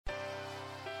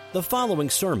The following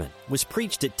sermon was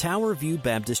preached at Tower View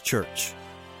Baptist Church.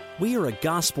 We are a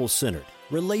gospel-centered,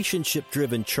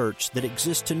 relationship-driven church that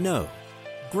exists to know,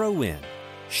 grow in,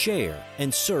 share,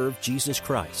 and serve Jesus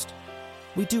Christ.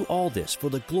 We do all this for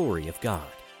the glory of God.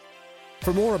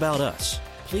 For more about us,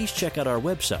 please check out our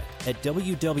website at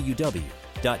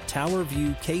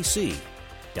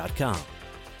www.towerviewkc.com.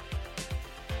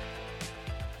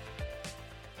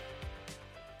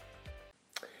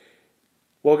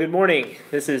 Well, good morning.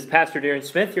 This is Pastor Darren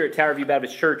Smith here at Tower View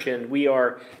Baptist Church, and we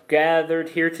are gathered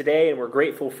here today, and we're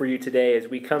grateful for you today as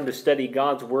we come to study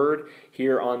God's Word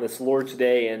here on this Lord's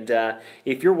Day. And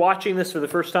if you're watching this for the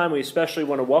first time, we especially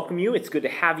want to welcome you. It's good to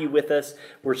have you with us.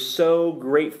 We're so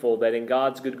grateful that in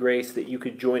God's good grace that you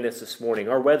could join us this morning.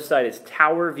 Our website is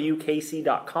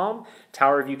towerviewkc.com,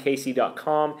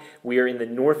 towerviewkc.com. We are in the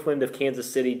Northland of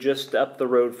Kansas City, just up the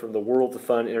road from the World of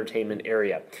Fun entertainment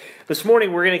area. This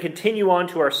morning, we're going to continue on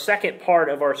to our second part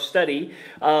of our study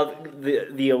of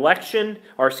the election,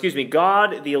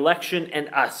 God, the election, and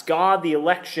us. God, the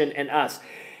election, and us.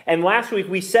 And last week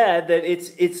we said that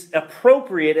it's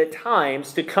appropriate at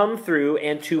times to come through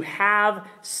and to have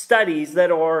studies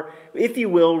that are, if you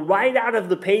will, right out of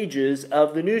the pages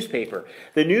of the newspaper.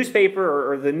 The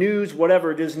newspaper or the news,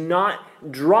 whatever, does not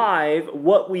drive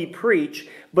what we preach,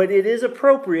 but it is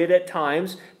appropriate at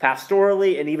times,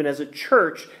 pastorally and even as a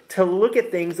church, to look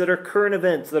at things that are current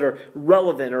events, that are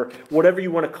relevant, or whatever you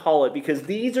want to call it, because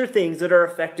these are things that are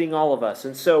affecting all of us.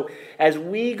 And so, as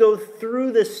we go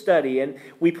through this study, and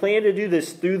we plan to do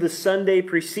this through the Sunday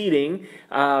preceding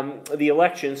the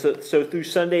election, so through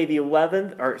Sunday the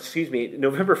 11th,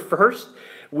 November 1st,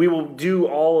 we will do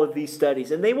all of these studies,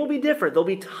 and they will be different. They'll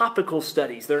be topical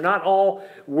studies. They're not all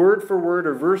word for word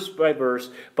or verse by verse,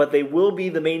 but they will be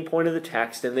the main point of the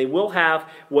text, and they will have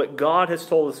what God has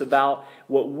told us about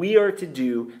what we are to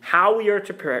do, how we are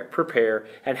to prepare,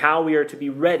 and how we are to be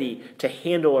ready to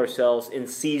handle ourselves in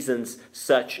seasons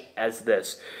such as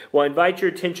this. Well, I invite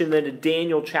your attention then to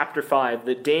Daniel chapter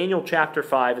 5. Daniel chapter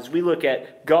 5, as we look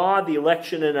at God, the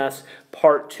election, and us,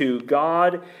 part 2.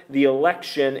 God, the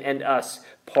election, and us,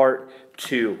 part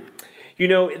 2. You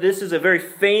know, this is a very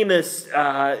famous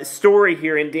story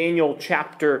here in Daniel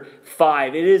chapter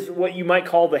 5. It is what you might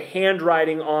call the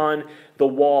handwriting on the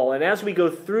wall. And as we go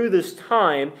through this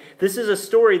time, this is a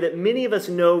story that many of us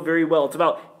know very well. It's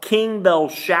about King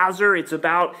Belshazzar. It's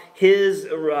about his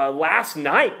last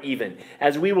night even,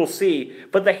 as we will see.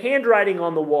 But the handwriting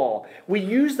on the wall, we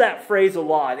use that phrase a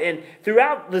lot. And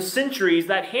throughout the centuries,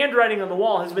 that handwriting on the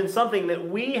wall has been something that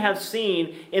we have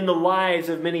seen in the lives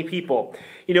of many people.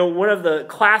 You know, one of the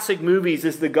classic movies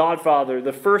is The Godfather,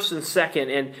 the first and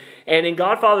second. And in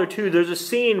Godfather 2, there's a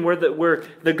scene where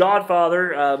the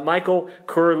Godfather, Michael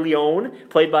Corleone,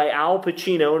 played by Al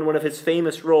Pacino in one of his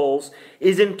famous roles,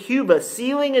 is in Cuba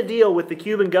sealing a deal with the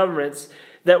Cuban governments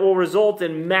that will result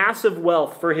in massive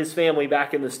wealth for his family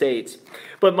back in the States.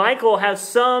 But Michael has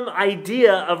some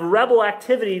idea of rebel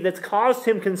activity that's caused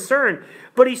him concern.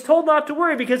 But he's told not to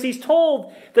worry because he's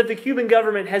told that the Cuban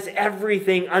government has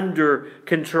everything under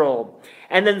control.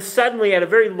 And then suddenly at a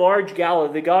very large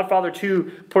gala, The Godfather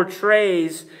 2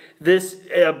 portrays this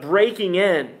breaking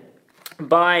in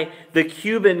by the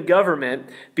Cuban government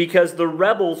because the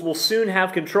rebels will soon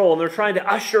have control, and they're trying to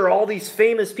usher all these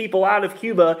famous people out of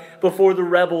Cuba before the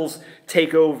rebels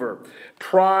take over.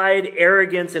 Pride,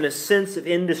 arrogance, and a sense of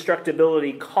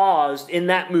indestructibility caused in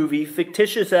that movie,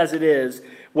 fictitious as it is,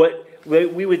 what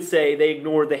we would say they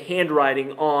ignored the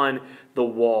handwriting on the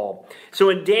wall. So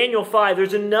in Daniel 5,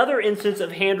 there's another instance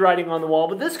of handwriting on the wall,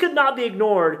 but this could not be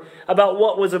ignored about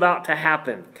what was about to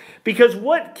happen. Because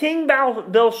what King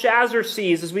Belshazzar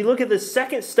sees as we look at the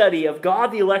second study of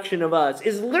God, the election of us,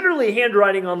 is literally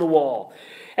handwriting on the wall.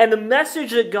 And the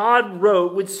message that God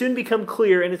wrote would soon become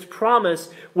clear, and its promise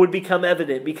would become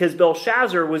evident, because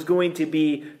Belshazzar was going to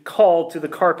be called to the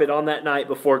carpet on that night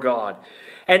before God.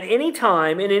 And any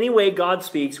time, in any way God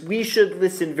speaks, we should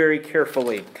listen very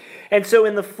carefully. And so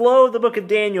in the flow of the book of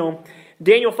Daniel,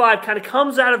 Daniel 5 kind of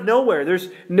comes out of nowhere. There's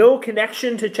no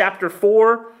connection to chapter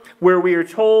 4, where we are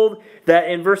told that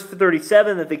in verse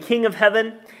 37 that the King of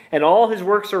heaven and all his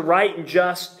works are right and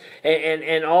just,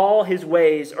 and all his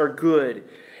ways are good.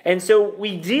 And so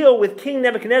we deal with King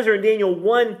Nebuchadnezzar in Daniel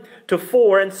 1 to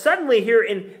 4, and suddenly here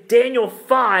in Daniel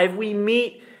 5 we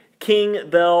meet King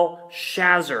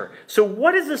Belshazzar. So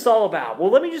what is this all about?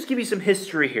 Well, let me just give you some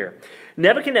history here.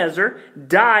 Nebuchadnezzar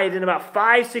died in about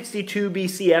 562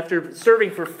 BC after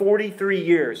serving for 43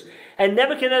 years. And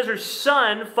Nebuchadnezzar's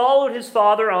son followed his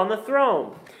father on the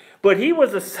throne. But he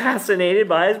was assassinated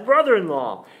by his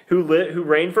brother-in-law, who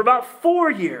reigned for about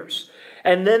 4 years.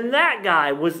 And then that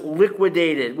guy was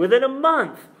liquidated within a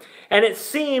month. And it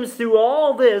seems through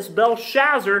all this,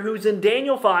 Belshazzar, who's in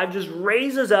Daniel 5, just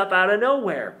raises up out of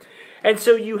nowhere. And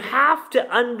so you have to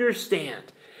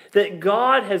understand that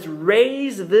God has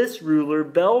raised this ruler,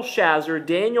 Belshazzar,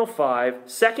 Daniel 5,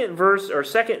 second verse or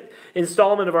second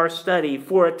installment of our study,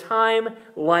 for a time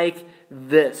like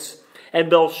this. And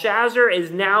Belshazzar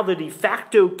is now the de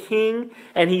facto king,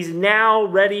 and he's now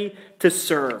ready to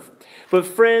serve. But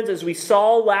friends, as we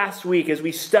saw last week, as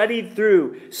we studied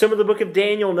through some of the book of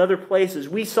Daniel and other places,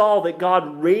 we saw that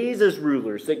God raises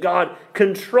rulers, that God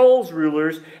controls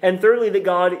rulers, and thirdly, that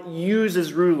God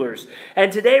uses rulers.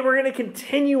 And today we're going to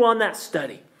continue on that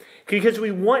study, because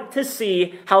we want to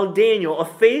see how Daniel, a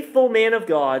faithful man of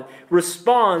God,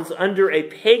 responds under a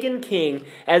pagan king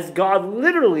as God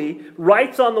literally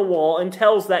writes on the wall and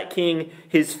tells that king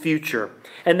his future.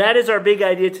 And that is our big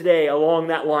idea today along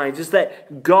that line, is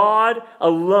that God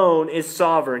alone is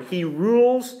sovereign. He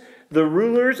rules the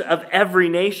rulers of every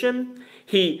nation.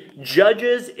 He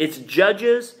judges its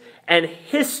judges, and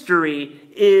history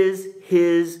is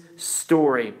his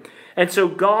story. And so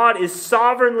God is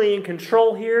sovereignly in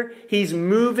control here. He's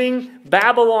moving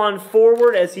Babylon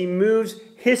forward as he moves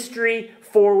history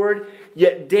forward.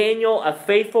 Yet Daniel, a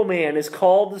faithful man, is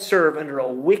called to serve under a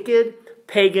wicked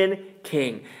pagan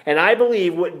king. And I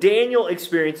believe what Daniel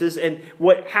experiences and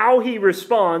how he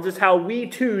responds is how we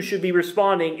too should be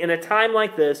responding in a time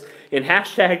like this in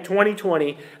hashtag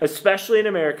 2020, especially in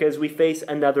America as we face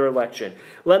another election.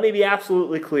 Let me be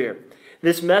absolutely clear.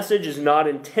 This message is not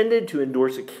intended to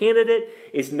endorse a candidate.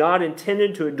 It's not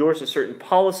intended to endorse a certain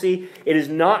policy. It is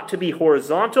not to be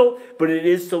horizontal, but it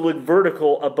is to look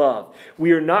vertical above.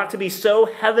 We are not to be so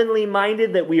heavenly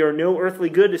minded that we are no earthly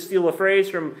good, to steal a phrase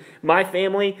from my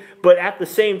family, but at the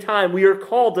same time, we are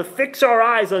called to fix our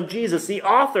eyes on Jesus, the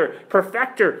author,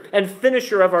 perfecter, and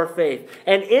finisher of our faith.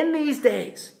 And in these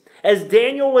days, as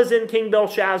Daniel was in King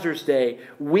Belshazzar's day,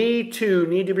 we too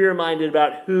need to be reminded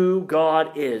about who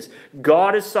God is.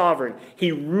 God is sovereign.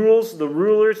 He rules the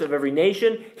rulers of every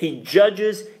nation. He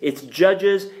judges its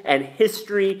judges, and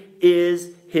history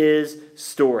is his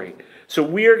story. So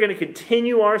we are going to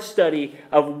continue our study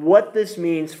of what this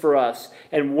means for us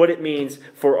and what it means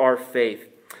for our faith.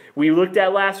 We looked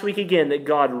at last week again that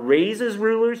God raises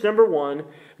rulers, number one,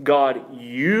 God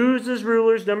uses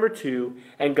rulers, number two,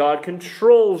 and God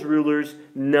controls rulers,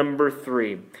 number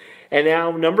three. And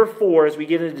now, number four, as we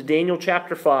get into Daniel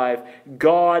chapter 5,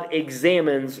 God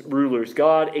examines rulers.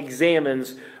 God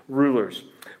examines rulers.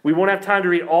 We won't have time to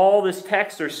read all this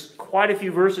text. There's quite a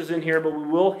few verses in here, but we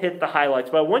will hit the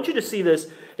highlights. But I want you to see this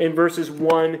in verses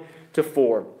 1 to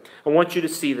 4. I want you to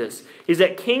see this. Is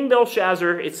that King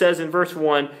Belshazzar, it says in verse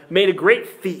 1, made a great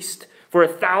feast for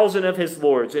 1,000 of his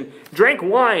lords, and drank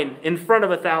wine in front of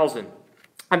 1,000.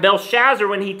 And Belshazzar,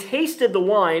 when he tasted the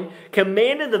wine,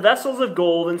 commanded the vessels of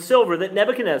gold and silver that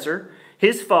Nebuchadnezzar,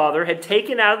 his father, had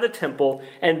taken out of the temple,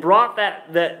 and brought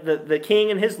the king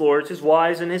and his lords, his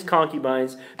wives and his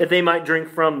concubines, that they might drink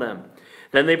from them.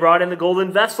 Then they brought in the golden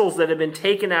vessels that had been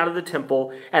taken out of the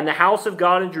temple and the house of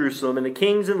God in Jerusalem, and the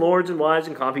kings and lords and wives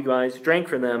and concubines drank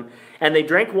from them. And they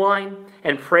drank wine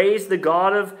and praised the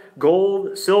God of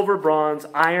gold, silver, bronze,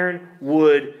 iron,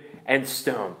 wood, and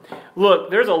stone.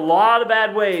 Look, there's a lot of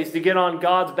bad ways to get on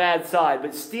God's bad side,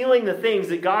 but stealing the things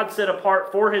that God set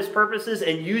apart for his purposes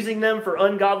and using them for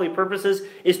ungodly purposes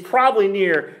is probably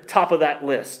near top of that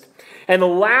list. And the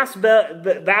last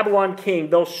Babylon king,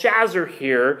 Belshazzar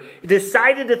here,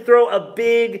 decided to throw a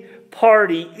big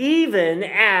party even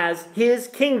as his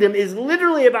kingdom is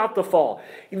literally about to fall.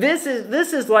 This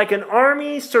is like an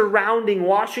army surrounding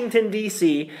Washington,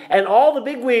 D.C., and all the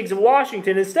bigwigs of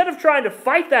Washington, instead of trying to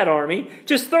fight that army,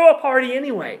 just throw a party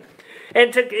anyway.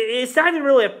 And it's not even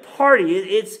really a party.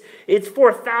 It's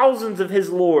for thousands of his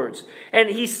lords. And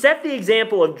he set the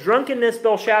example of drunkenness,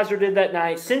 Belshazzar did that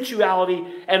night, sensuality,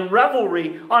 and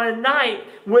revelry on a night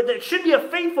that should be a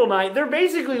faithful night. They're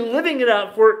basically living it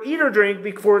up for eat or drink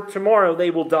before tomorrow they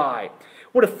will die.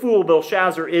 What a fool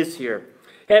Belshazzar is here.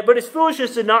 But his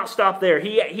foolishness did not stop there.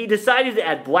 He decided to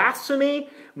add blasphemy,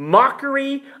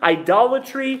 mockery,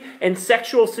 idolatry, and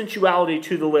sexual sensuality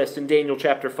to the list in Daniel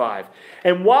chapter 5.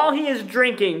 And while he is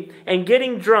drinking and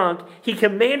getting drunk, he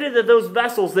commanded that those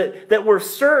vessels that were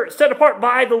set apart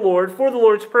by the Lord for the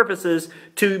Lord's purposes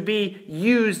to be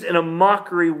used in a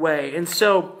mockery way. And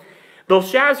so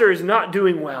Belshazzar is not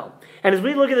doing well. And as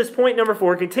we look at this point number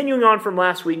 4, continuing on from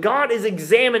last week, God is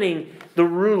examining the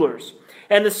rulers.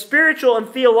 And the spiritual and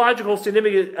theological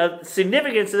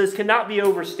significance of this cannot be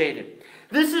overstated.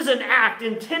 This is an act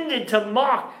intended to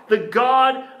mock the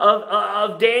God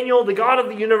of Daniel, the God of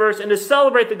the universe, and to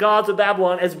celebrate the gods of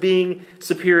Babylon as being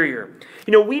superior.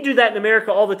 You know, we do that in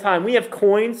America all the time. We have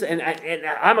coins, and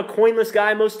I'm a coinless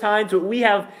guy most times, but we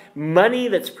have money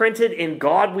that's printed in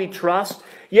God we trust.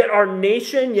 Yet our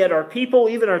nation, yet our people,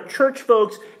 even our church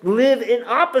folks live in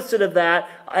opposite of that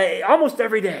almost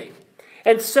every day.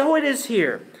 And so it is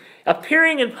here.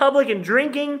 Appearing in public and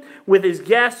drinking with his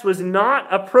guests was not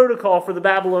a protocol for the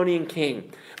Babylonian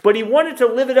king, but he wanted to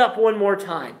live it up one more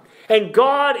time. And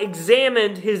God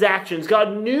examined his actions.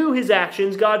 God knew his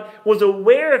actions. God was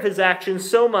aware of his actions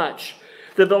so much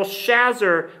that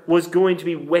Belshazzar was going to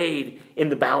be weighed in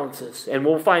the balances. And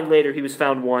we'll find later he was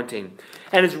found wanting.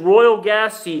 And his royal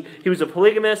guests, he was a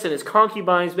polygamist, and his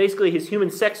concubines, basically his human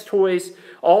sex toys,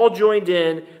 all joined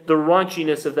in the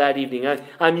raunchiness of that evening.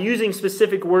 I'm using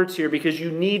specific words here because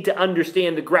you need to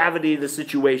understand the gravity of the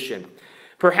situation.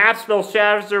 Perhaps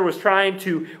Belshazzar was trying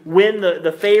to win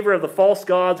the favor of the false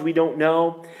gods. We don't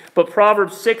know. But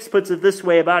Proverbs 6 puts it this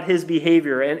way about his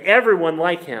behavior and everyone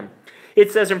like him. It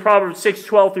says in Proverbs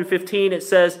 6:12 through 15, it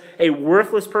says, a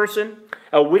worthless person,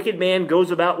 a wicked man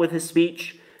goes about with his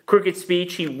speech, crooked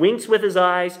speech. He winks with his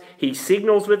eyes. He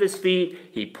signals with his feet.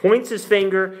 He points his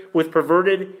finger with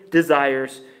perverted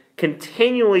desires,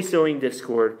 continually sowing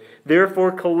discord.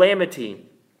 Therefore, calamity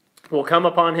will come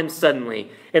upon him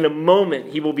suddenly. In a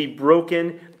moment, he will be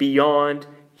broken beyond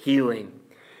healing.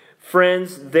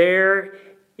 Friends, there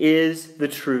is the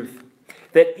truth.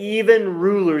 That even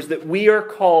rulers that we are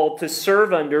called to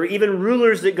serve under, even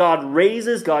rulers that God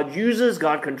raises, God uses,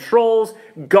 God controls,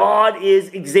 God is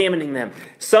examining them.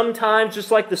 Sometimes,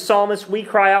 just like the psalmist, we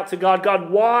cry out to God,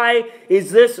 God, why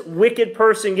is this wicked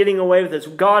person getting away with this?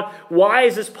 God, why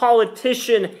is this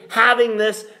politician having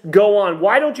this go on?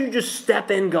 Why don't you just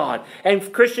step in, God?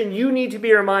 And Christian, you need to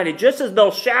be reminded, just as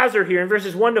Belshazzar here in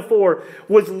verses 1 to 4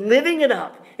 was living it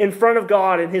up in front of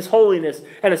God and his holiness,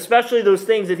 and especially those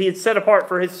things that he had set apart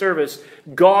for his service,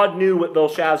 God knew what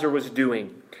Belshazzar was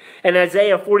doing. In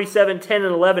Isaiah 47:10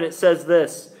 and 11, it says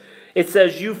this. It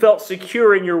says, you felt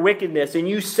secure in your wickedness, and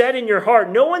you said in your heart,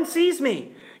 no one sees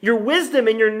me. Your wisdom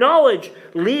and your knowledge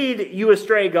lead you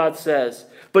astray, God says.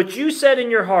 But you said in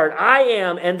your heart, I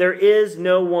am, and there is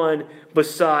no one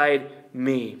beside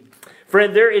me.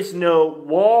 Friend, there is no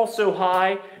wall so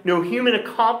high, no human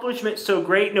accomplishment so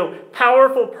great, no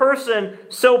powerful person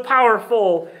so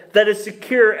powerful that is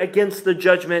secure against the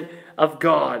judgment of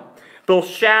God.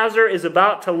 Belshazzar is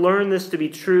about to learn this to be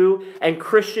true, and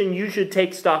Christian, you should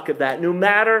take stock of that. No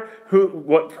matter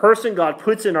what person God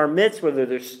puts in our midst, whether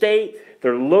they're state,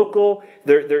 they're local,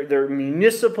 they're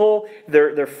municipal,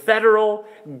 they're federal,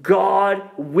 God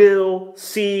will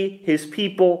see his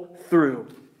people through.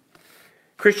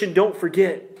 Christian, don't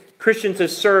forget, Christians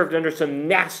have served under some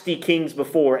nasty kings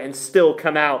before and still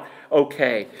come out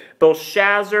okay.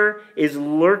 Belshazzar is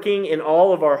lurking in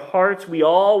all of our hearts. We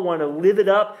all want to live it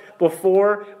up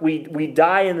before we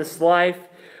die in this life,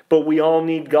 but we all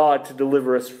need God to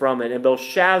deliver us from it. And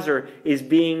Belshazzar is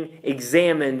being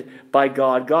examined by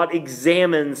God. God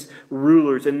examines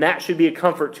rulers, and that should be a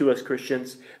comfort to us,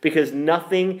 Christians, because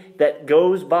nothing that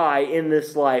goes by in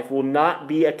this life will not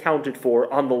be accounted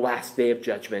for on the last day of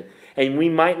judgment. And we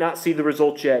might not see the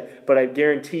results yet, but I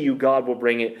guarantee you God will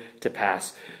bring it to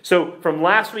pass. So from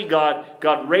last week,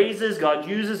 God raises, God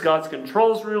uses, God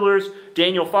controls rulers.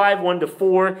 Daniel 5, 1 to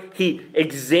 4, he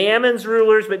examines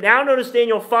rulers. But now notice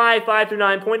Daniel 5, 5 through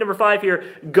 9, point number 5 here.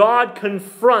 God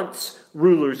confronts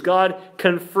rulers. God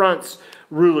confronts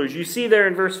rulers. You see there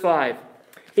in verse 5.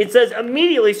 It says,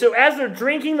 immediately, so as they're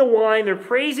drinking the wine, they're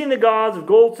praising the gods of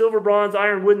gold, silver, bronze,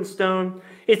 iron, wood, and stone.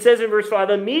 It says in verse 5,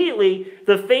 immediately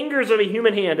the fingers of a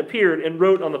human hand appeared and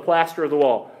wrote on the plaster of the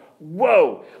wall.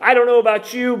 Whoa! I don't know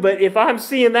about you, but if I'm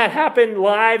seeing that happen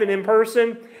live and in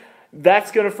person,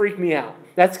 that's going to freak me out.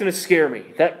 That's going to scare me.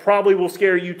 That probably will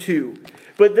scare you too.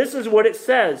 But this is what it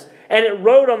says. And it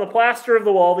wrote on the plaster of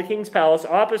the wall, the king's palace,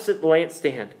 opposite the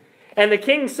lampstand. And the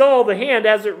king saw the hand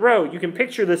as it wrote. You can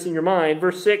picture this in your mind.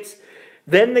 Verse 6,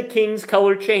 then the king's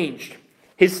color changed.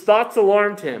 His thoughts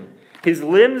alarmed him. His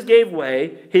limbs gave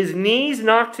way. His knees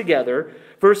knocked together.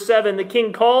 Verse 7, the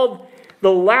king called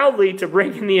loudly to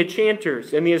bring in the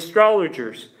enchanters and the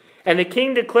astrologers. And the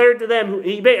king declared to them,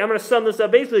 I'm going to sum this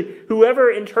up. Basically,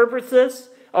 whoever interprets this,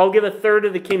 I'll give a third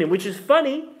of the kingdom. Which is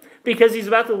funny because he's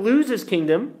about to lose his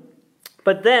kingdom.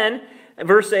 But then,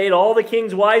 verse 8, all the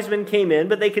king's wise men came in,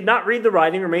 but they could not read the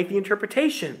writing or make the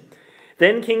interpretation.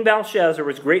 Then King Belshazzar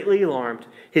was greatly alarmed.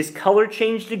 His color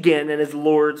changed again, and his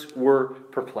lords were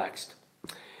perplexed.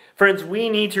 Friends, we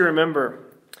need to remember,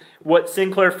 what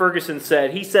Sinclair Ferguson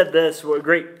said. He said this, a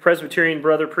great Presbyterian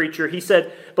brother preacher. He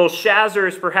said, Belshazzar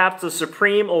is perhaps the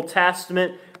supreme Old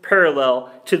Testament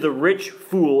parallel to the rich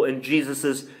fool in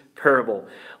Jesus' parable.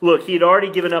 Look, he'd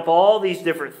already given up all these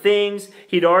different things.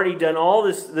 He'd already done all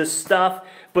this stuff.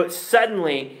 But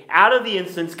suddenly, out of the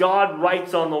instance, God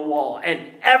writes on the wall. And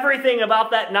everything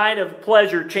about that night of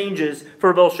pleasure changes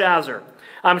for Belshazzar.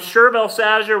 I'm sure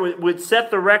Belshazzar would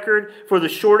set the record for the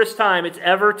shortest time it's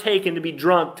ever taken to be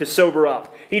drunk to sober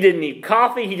up. He didn't need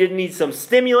coffee. He didn't need some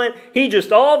stimulant. He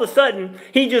just, all of a sudden,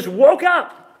 he just woke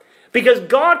up. Because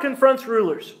God confronts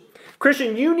rulers.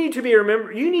 Christian, you need to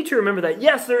remember that.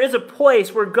 Yes, there is a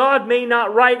place where God may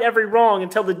not right every wrong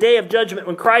until the day of judgment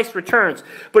when Christ returns.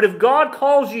 But if God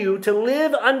calls you to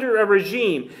live under a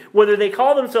regime, whether they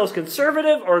call themselves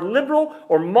conservative or liberal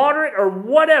or moderate or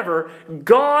whatever,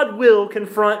 God will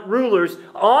confront rulers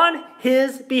on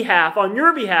His behalf, on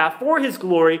your behalf, for His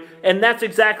glory. And that's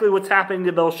exactly what's happening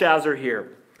to Belshazzar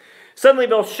here. Suddenly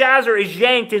Belshazzar is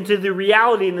yanked into the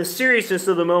reality and the seriousness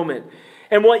of the moment.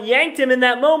 And what yanked him in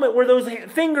that moment were those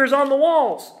fingers on the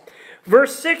walls.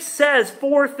 Verse 6 says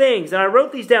 4 things, and I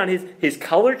wrote these down. His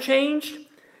color changed.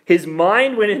 His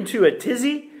mind went into a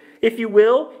tizzy, if you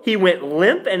will. He went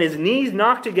limp and his knees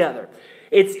knocked together.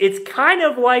 It's kind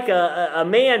of like a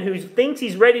man who thinks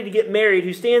he's ready to get married,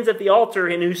 who stands at the altar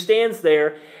and who stands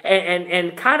there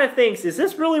and kind of thinks, is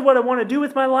this really what I want to do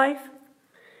with my life?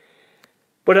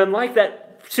 But unlike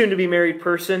that soon-to-be married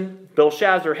person,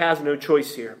 Belshazzar has no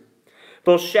choice here.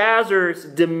 Belshazzar's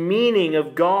demeaning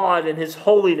of God and His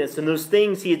holiness and those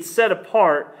things He had set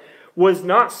apart was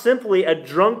not simply a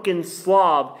drunken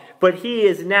slob, but he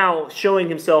is now showing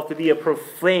himself to be a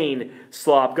profane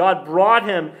slob. God brought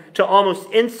him to almost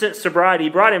instant sobriety. He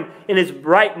brought him in his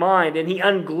right mind, and He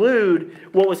unglued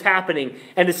what was happening.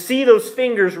 And to see those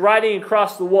fingers riding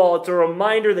across the wall, it's a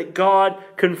reminder that God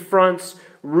confronts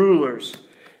rulers.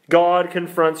 God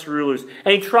confronts rulers.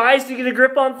 And He tries to get a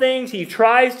grip on things. He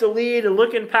tries to lead and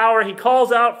look in power. He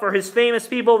calls out for His famous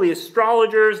people, the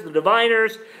astrologers, the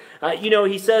diviners.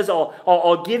 He says,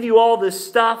 I'll give you all this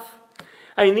stuff.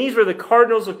 I mean, these were the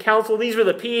cardinals of council. These were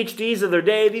the PhDs of their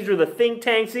day. These were the think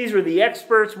tanks. These were the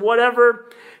experts, whatever,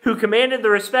 who commanded the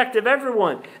respect of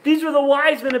everyone. These were the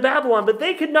wise men of Babylon, but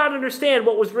they could not understand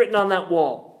what was written on that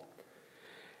wall.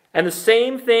 And the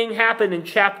same thing happened in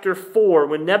chapter 4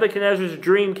 when Nebuchadnezzar's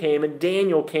dream came and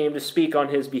Daniel came to speak on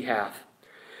his behalf.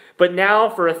 But now,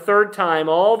 for a third time,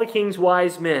 all the king's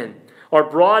wise men are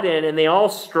brought in and they all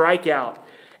strike out.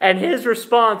 And his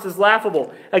response is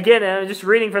laughable. Again, I'm just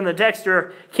reading from the text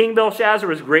here. King Belshazzar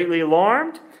was greatly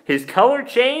alarmed. His color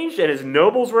changed and his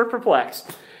nobles were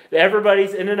perplexed.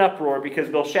 Everybody's in an uproar because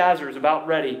Belshazzar is about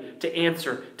ready to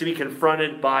answer, to be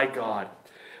confronted by God.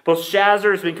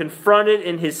 Belshazzar has been confronted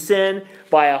in his sin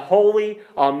by a holy,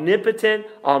 omnipotent,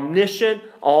 omniscient,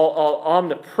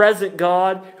 omnipresent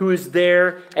God who is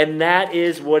there, and that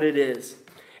is what it is.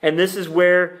 And this is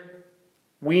where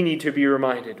we need to be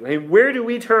reminded. I mean, where do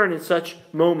we turn in such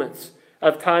moments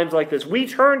of times like this? We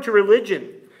turn to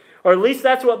religion, or at least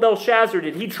that's what Belshazzar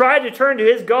did. He tried to turn to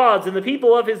his gods and the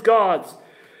people of his gods.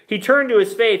 He turned to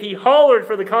his faith. He hollered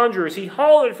for the conjurers. He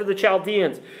hollered for the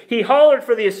Chaldeans. He hollered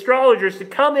for the astrologers to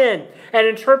come in and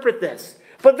interpret this.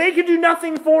 But they could do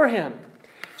nothing for him.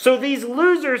 So these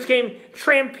losers came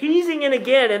trampesing in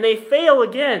again, and they fail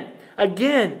again and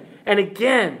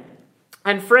again.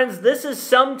 And friends, this is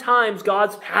sometimes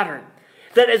God's pattern.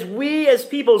 That as we as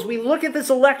people, as we look at this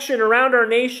election around our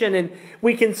nation and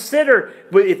we consider,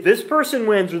 if this person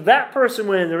wins or that person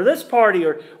wins or this party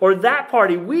or that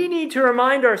party, we need to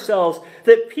remind ourselves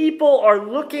that people are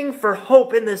looking for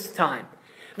hope in this time.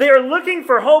 They are looking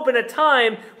for hope in a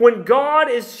time when God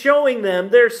is showing them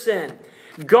their sin.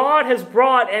 God has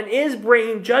brought and is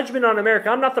bringing judgment on America.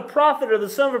 I'm not the prophet or the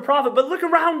son of a prophet, but look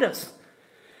around us.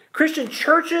 Christian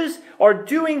churches are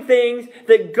doing things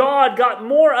that God got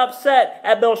more upset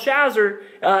at Belshazzar,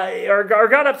 or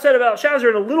got upset about Belshazzar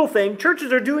in a little thing.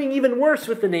 Churches are doing even worse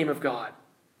with the name of God.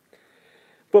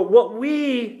 But what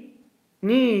we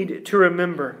need to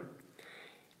remember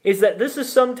is that this is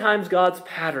sometimes God's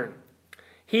pattern.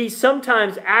 He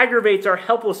sometimes aggravates our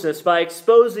helplessness by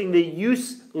exposing the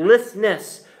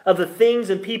uselessness of the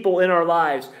things and people in our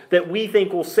lives that we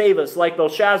think will save us, like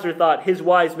Belshazzar thought his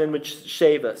wise men would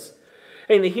save us.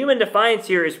 And the human defiance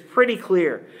here is pretty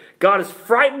clear. God has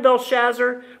frightened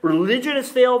Belshazzar. Religion has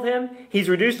failed him. He's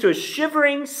reduced to a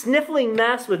shivering, sniffling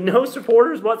mess with no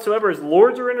supporters whatsoever. His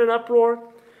lords are in an uproar.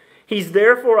 He's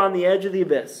therefore on the edge of the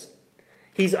abyss.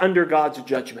 He's under God's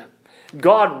judgment.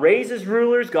 God raises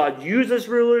rulers. God uses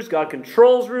rulers. God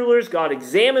controls rulers. God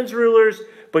examines rulers.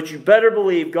 But you better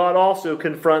believe God also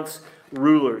confronts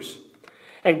rulers.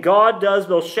 And God does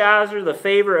Belshazzar the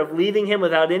favor of leaving him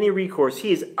without any recourse.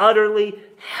 He is utterly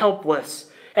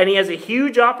helpless. And he has a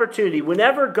huge opportunity.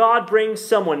 Whenever God brings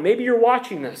someone, maybe you're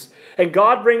watching this, and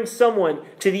God brings someone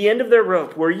to the end of their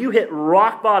rope where you hit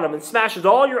rock bottom and smashes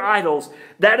all your idols,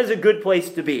 that is a good place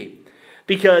to be.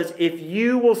 Because if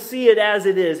you will see it as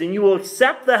it is and you will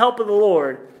accept the help of the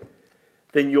Lord,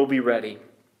 then you'll be ready.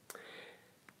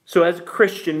 So as a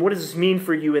Christian, what does this mean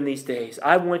for you in these days?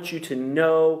 I want you to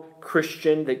know,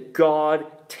 Christian, that God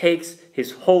takes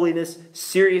His holiness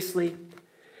seriously.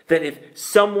 That if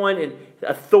someone in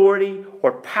authority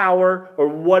or power or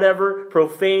whatever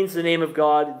profanes the name of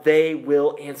God, they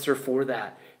will answer for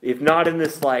that. If not in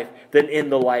this life, then in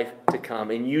the life to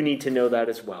come. And you need to know that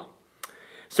as well.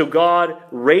 So God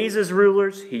raises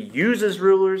rulers, He uses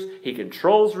rulers, He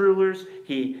controls rulers,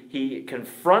 He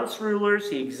confronts rulers,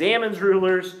 He examines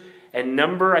rulers, and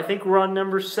I think we're on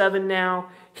number 7 now,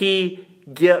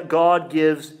 God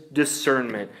gives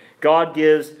discernment. God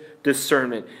gives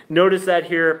discernment. Notice that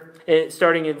here,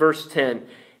 starting in verse 10.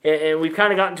 And we've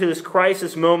kind of gotten to this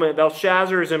crisis moment.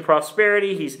 Belshazzar is in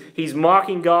prosperity. He's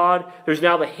mocking God. There's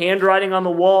now the handwriting on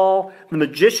the wall. The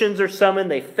magicians are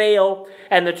summoned. They fail.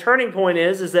 And the turning point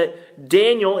is that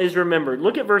Daniel is remembered.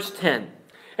 Look at verse 10.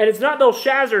 And it's not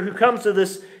Belshazzar who comes to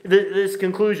this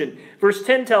conclusion. Verse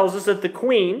 10 tells us that the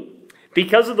queen,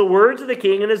 because of the words of the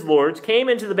king and his lords, came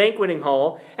into the banqueting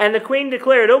hall. And the queen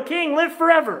declared, "O king, live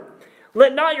forever.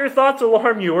 Let not your thoughts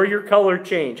alarm you or your color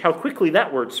change." How quickly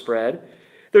that word spread.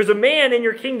 "There's a man in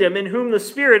your kingdom in whom the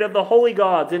spirit of the holy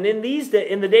gods, and in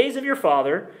the days of your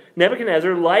father,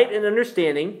 Nebuchadnezzar, light and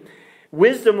understanding,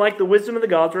 wisdom like the wisdom of the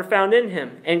gods were found in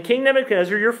him. And King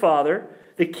Nebuchadnezzar, your father,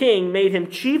 the king, made him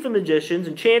chief of magicians,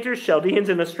 enchanters, Chaldeans,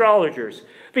 and astrologers,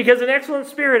 because an excellent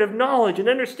spirit of knowledge and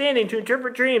understanding to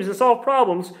interpret dreams and solve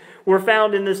problems were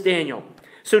found in this Daniel.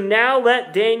 So now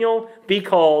let Daniel be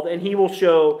called, and he will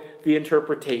show the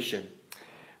interpretation."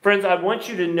 Friends, I want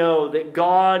you to know that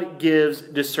God gives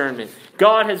discernment.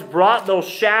 God has brought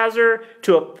Belshazzar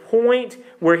to a point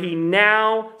where he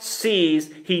now sees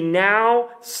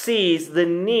the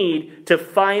need to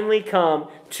finally come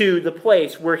to the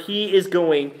place where he is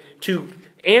going to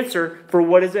answer for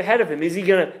what is ahead of him. Is he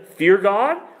going to fear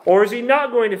God, or is he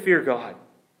not going to fear God?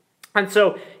 And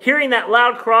so, hearing that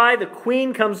loud cry, the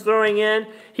queen comes throwing in.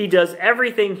 He does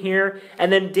everything here.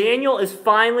 And then Daniel is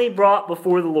finally brought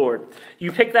before the Lord.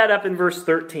 You pick that up in verse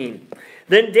 13.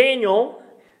 Then Daniel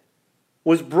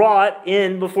was brought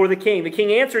in before the king. The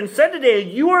king answered and said to Daniel,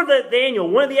 "You are the Daniel,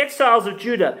 one of the exiles of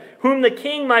Judah, whom the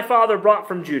king my father brought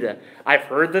from Judah. I've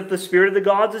heard that the spirit of the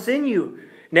gods is in you.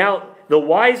 Now, the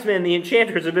wise men, the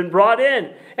enchanters, have been brought in,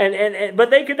 but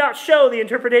they could not show the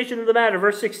interpretation of the matter."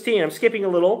 Verse 16, I'm skipping a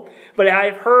little. "But I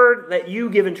have heard that you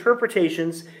give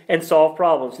interpretations and solve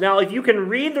problems. Now, if you can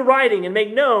read the writing and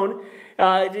make known,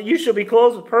 you shall be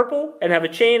clothed with purple and have a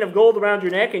chain of gold around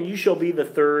your neck, and you shall be the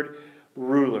third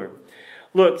ruler."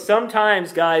 Look,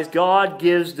 sometimes, guys, God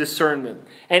gives discernment.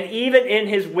 And even in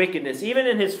His wickedness, even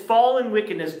in His fallen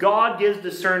wickedness, God gives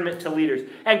discernment to leaders.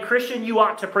 And Christian, you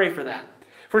ought to pray for that.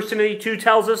 1 Timothy 2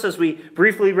 tells us, as we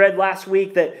briefly read last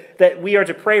week, that we are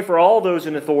to pray for all those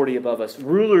in authority above us,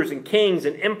 rulers and kings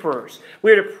and emperors.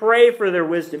 We are to pray for their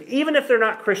wisdom, even if they're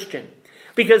not Christian,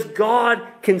 because God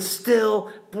can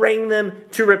still bring them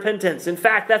to repentance. In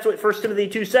fact, that's what 1 Timothy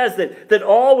 2 says, that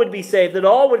all would be saved, that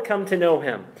all would come to know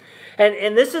Him.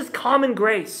 And this is common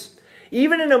grace.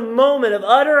 Even in a moment of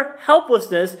utter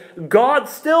helplessness, God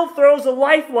still throws a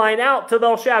lifeline out to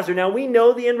Belshazzar. Now, we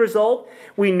know the end result.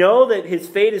 We know that his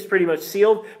fate is pretty much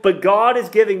sealed. But God is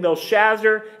giving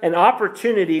Belshazzar an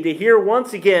opportunity to hear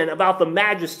once again about the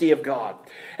majesty of God.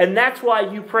 And that's why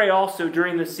you pray also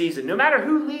during this season. No matter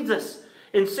who leads us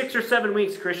in 6 or 7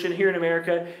 weeks, Christian, here in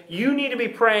America, you need to be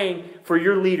praying for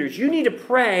your leaders. You need to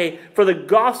pray for the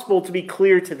gospel to be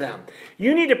clear to them.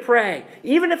 You need to pray,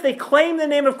 even if they claim the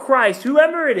name of Christ,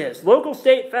 whoever it is, local,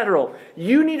 state, federal,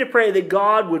 you need to pray that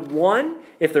God would, 1,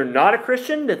 if they're not a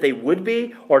Christian, that they would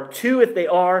be, or 2, if they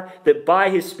are, that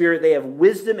by His Spirit they have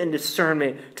wisdom and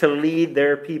discernment to lead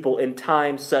their people in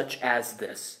times such as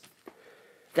this.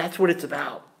 That's what it's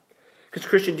about. Because,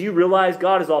 Christian, do you realize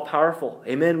God is all-powerful?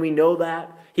 Amen, we know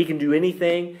that. He can do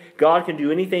anything. God can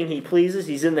do anything He pleases.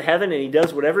 He's in the heaven and He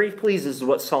does whatever He pleases, is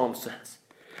what Psalm says.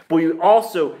 But we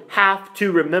also have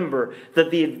to remember that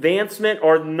the advancement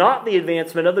or not the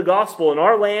advancement of the gospel in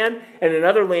our land and in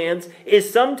other lands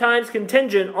is sometimes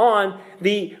contingent on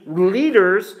the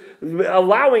leaders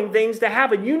allowing things to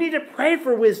happen. You need to pray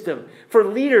for wisdom for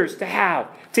leaders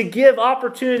to give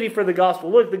opportunity for the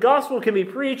gospel. Look, the gospel can be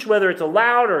preached whether it's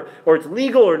allowed or it's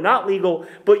legal or not legal,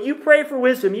 but you pray for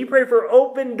wisdom. You pray for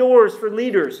open doors for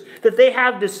leaders, that they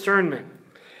have discernment.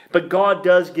 But God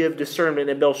does give discernment,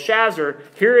 and Belshazzar,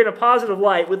 here in a positive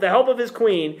light, with the help of his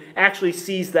queen, actually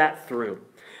sees that through.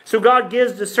 So God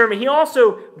gives discernment. He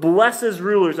also blesses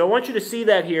rulers. I want you to see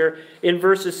that here in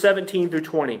verses 17 through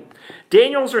 20.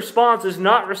 Daniel's response is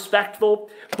not respectful,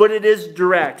 but it is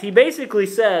direct. He basically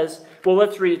says, well,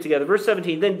 let's read it together. Verse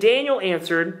 17, then Daniel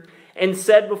answered and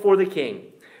said before the king,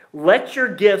 let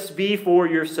your gifts be for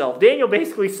yourself. Daniel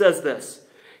basically says this.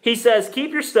 He says,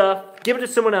 keep your stuff, give it to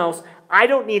someone else. I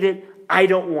don't need it. I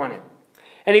don't want it.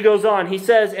 And he goes on. He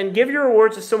says, and give your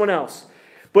rewards to someone else.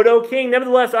 But, O king,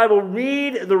 nevertheless, I will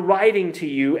read the writing to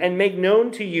you and make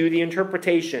known to you the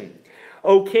interpretation.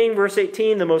 O king, verse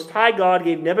 18, the Most High God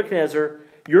gave Nebuchadnezzar,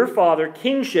 your father,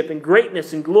 kingship and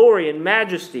greatness and glory and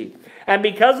majesty. And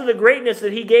because of the greatness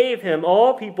that he gave him,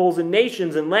 all peoples and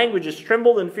nations and languages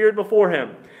trembled and feared before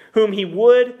him. Whom he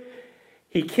would,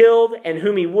 he killed, and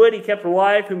whom he would, he kept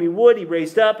alive. Whom he would, he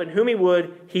raised up, and whom he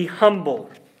would, he humbled.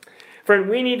 Friend,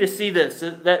 we need to see this,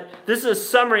 that this is a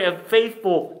summary of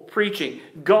faithful preaching.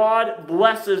 God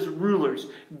blesses rulers.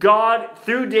 God,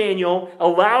 through Daniel,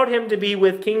 allowed him to be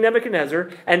with King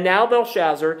Nebuchadnezzar, and now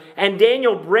Belshazzar, and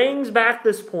Daniel brings back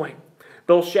this point.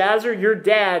 Belshazzar, your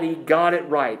daddy got it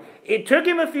right. It took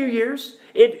him a few years.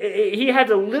 He had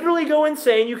to literally go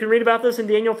insane. You can read about this in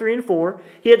Daniel 3 and 4.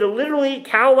 He had to literally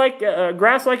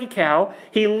grass like a cow.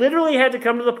 He literally had to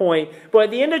come to the point. But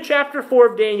at the end of chapter 4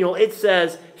 of Daniel, it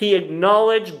says he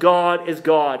acknowledged God as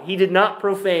God. He did not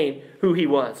profane who he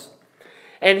was.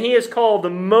 And he is called the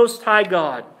Most High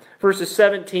God. Verses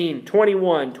 17,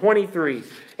 21, 23,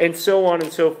 and so on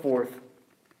and so forth.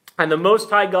 And the Most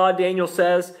High God, Daniel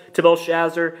says to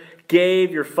Belshazzar,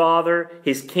 gave your father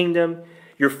his kingdom.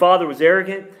 Your father was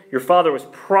arrogant. Your father was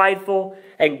prideful.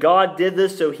 And God did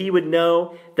this so he would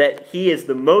know that he is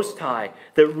the Most High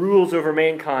that rules over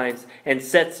mankind and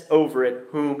sets over it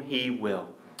whom he will.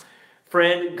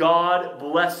 Friend, God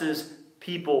blesses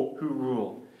people who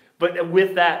rule. But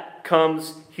with that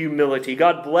comes humility.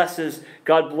 God blesses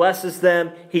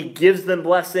them. He gives them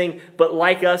blessing. But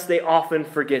like us, they often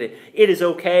forget it. It is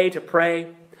okay to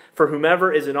pray for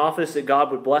whomever is in office that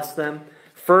God would bless them.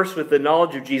 First, with the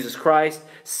knowledge of Jesus Christ.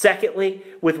 Secondly,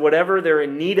 with whatever they're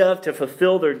in need of to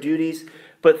fulfill their duties.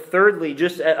 But thirdly,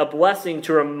 just a blessing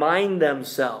to remind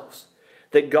themselves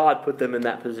that God put them in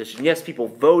that position. Yes, people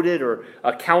voted or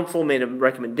a council made a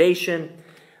recommendation,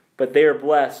 but they are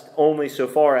blessed only so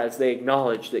far as they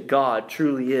acknowledge that God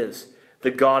truly is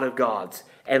the God of gods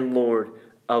and Lord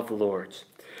of lords.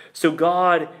 So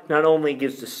God not only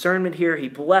gives discernment here, he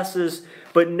blesses,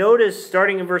 but notice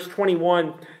starting in verse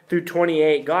 21 through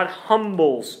 28, God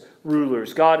humbles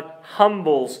rulers. God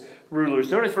humbles rulers.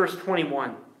 Notice verse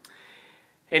 21.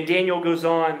 And Daniel goes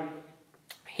on.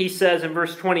 He says in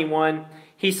verse 21,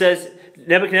 he says,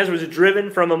 Nebuchadnezzar was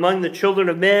driven from among the children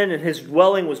of men, and his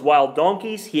dwelling was wild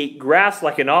donkeys. He ate grass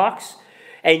like an ox.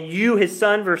 And you, his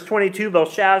son, verse 22,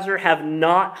 Belshazzar, have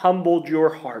not humbled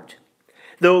your heart,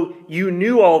 though you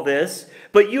knew all this,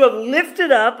 but you have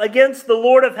lifted up against the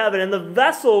Lord of heaven, and the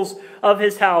vessels of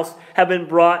his house have been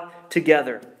brought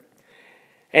together.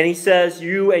 And he says,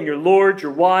 you and your lords,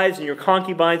 your wives, and your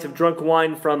concubines have drunk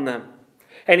wine from them.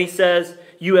 And he says,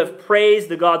 you have praised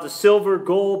the gods of silver,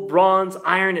 gold, bronze,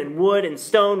 iron, and wood, and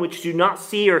stone, which do not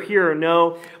see or hear or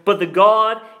know, but the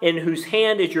God in whose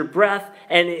hand is your breath,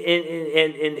 and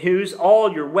in whose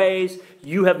all your ways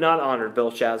you have not honored,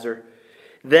 Belshazzar.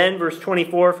 Then, verse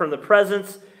 24, from the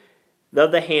presence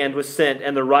of the hand was sent,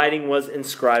 and the writing was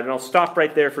inscribed. And I'll stop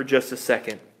right there for just a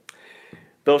second.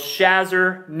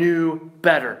 Belshazzar knew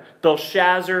better.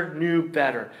 Belshazzar knew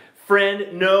better.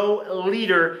 Friend, no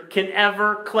leader can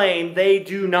ever claim they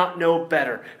do not know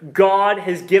better. God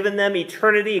has given them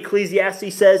eternity,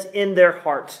 Ecclesiastes says, in their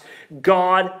hearts.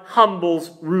 God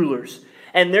humbles rulers.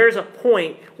 And there's a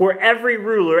point where every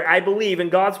ruler, I believe, in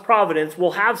God's providence,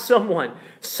 will have someone,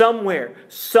 somewhere,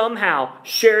 somehow,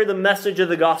 share the message of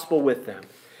the gospel with them.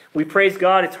 We praise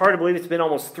God. It's hard to believe it's been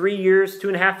almost 3 years,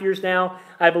 2.5 years now,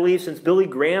 I believe, since Billy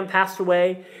Graham passed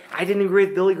away. I didn't agree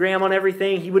with Billy Graham on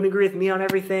everything. He wouldn't agree with me on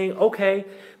everything. Okay,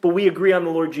 but we agree on the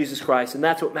Lord Jesus Christ, and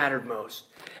that's what mattered most.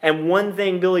 And one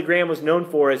thing Billy Graham was known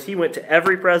for is he went to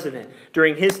every president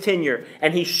during his tenure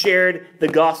and he shared the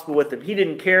gospel with them. He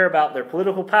didn't care about their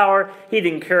political power. He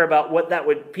didn't care about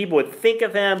what people would think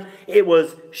of him. It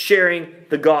was sharing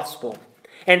the gospel.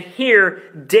 And here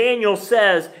Daniel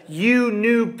says, you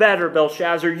knew better,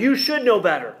 Belshazzar. You should know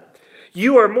better.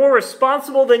 You are more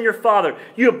responsible than your father.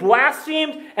 You have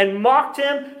blasphemed and mocked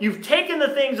him. You've taken the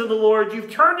things of the Lord. You've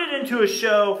turned it into a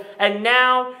show. And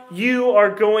now you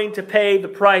are going to pay the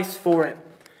price for it.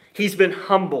 He's been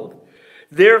humbled.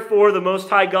 Therefore, the Most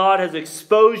High God has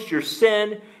exposed your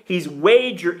sin. He's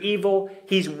weighed your evil.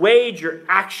 He's weighed your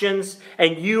actions.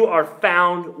 And you are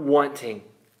found wanting.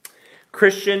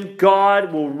 Christian,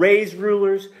 God will raise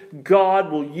rulers.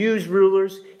 God will use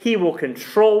rulers. He will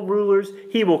control rulers.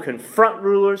 He will confront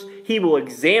rulers. He will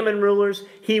examine rulers.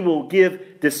 He will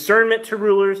give discernment to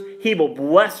rulers. He will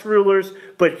bless rulers.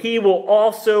 But he will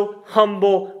also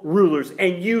humble rulers.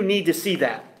 And you need to see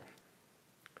that.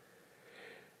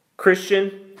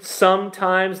 Christian,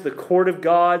 sometimes the court of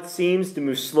God seems to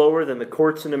move slower than the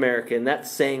courts in America. And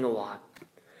that's saying a lot.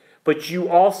 But you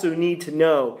also need to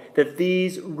know that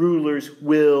these rulers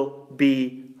will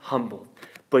be humbled.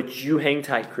 But you hang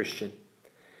tight, Christian.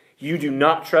 You do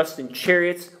not trust in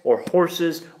chariots or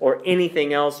horses or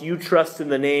anything else. You trust in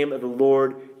the name of the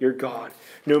Lord your God.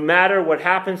 No matter what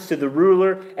happens to the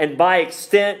ruler, and by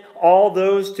extent, all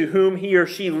those to whom he or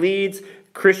she leads,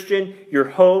 Christian, your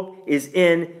hope is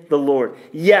in the Lord.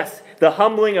 Yes, the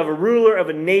humbling of a ruler of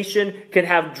a nation can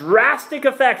have drastic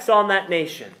effects on that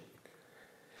nation.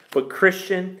 But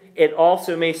Christian, it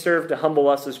also may serve to humble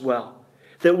us as well.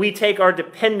 That we take our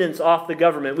dependence off the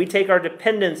government. We take our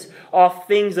dependence off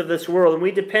things of this world. And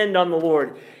we depend on the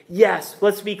Lord. Yes,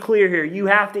 let's be clear here. You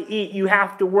have to eat. You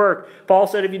have to work. Paul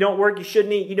said if you don't work, you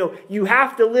shouldn't eat. You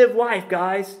have to live life,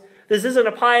 guys. This isn't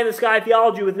a pie-in-the-sky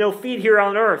theology with no feet here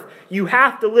on earth. You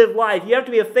have to live life. You have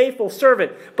to be a faithful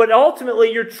servant. But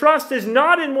ultimately, your trust is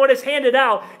not in what is handed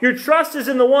out. Your trust is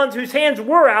in the ones whose hands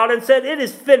were out and said, it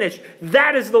is finished.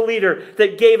 That is the leader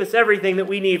that gave us everything that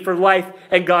we need for life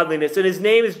and godliness. And his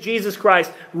name is Jesus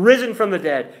Christ, risen from the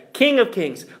dead, King of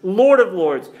kings, Lord of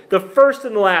lords, the first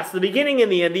and the last, the beginning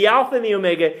and the end, the Alpha and the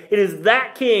Omega. It is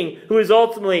that King who is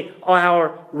ultimately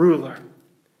our ruler.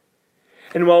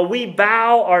 And while we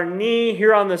bow our knee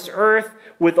here on this earth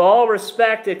with all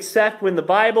respect, except when the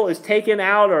Bible is taken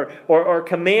out or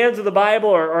commands of the Bible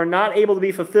are not able to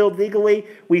be fulfilled legally,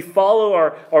 we follow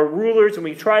our rulers and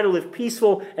we try to live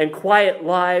peaceful and quiet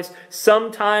lives.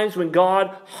 Sometimes when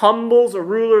God humbles a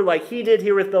ruler like he did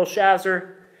here with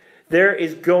Belshazzar, there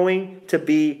is going to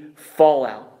be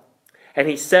fallout. And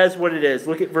he says what it is.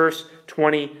 Look at verse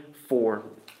 24.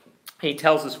 He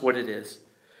tells us what it is.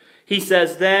 He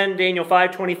says, then, Daniel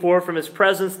 5:24, from his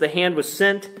presence the hand was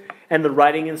sent and the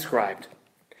writing inscribed.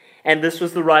 And this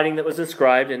was the writing that was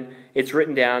inscribed, and it's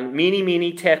written down, Mene,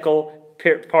 Mene, Tekel,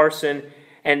 Parsin.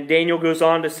 And Daniel goes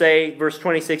on to say, verse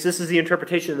 26, this is the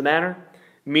interpretation of the matter.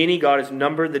 Mene, God has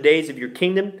numbered the days of your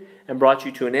kingdom and brought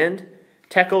you to an end.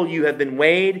 Tekel, you have been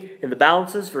weighed in the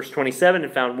balances, verse 27,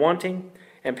 and found wanting.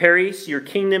 And Paris, your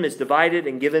kingdom is divided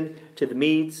and given to the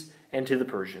Medes and to the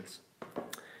Persians.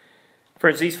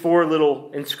 Friends, these four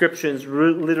little inscriptions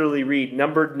literally read,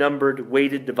 numbered, numbered,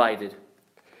 weighted, divided.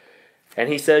 And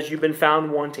he says, you've been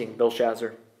found wanting,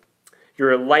 Belshazzar.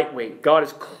 You're a lightweight. God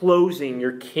is closing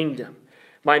your kingdom.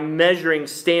 My measuring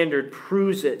standard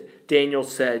proves it, Daniel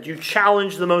said. You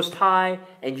challenge the Most High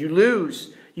and you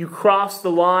lose. You cross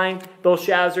the line,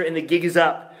 Belshazzar, and the gig is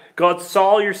up. God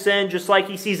saw your sin just like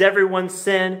he sees everyone's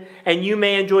sin. And you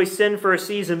may enjoy sin for a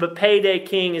season, but payday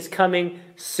king is coming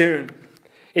soon.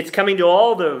 It's coming to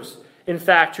all those, in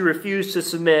fact, who refuse to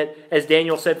submit, as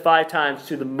Daniel said 5 times,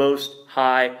 to the Most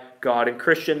High God. And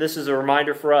Christian, this is a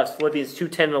reminder for us. Philippians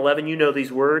 2:10 and 11, you know these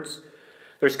words.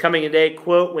 There's coming a day,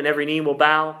 quote, when every knee will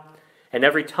bow and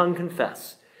every tongue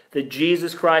confess that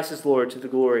Jesus Christ is Lord to the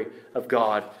glory of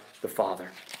God the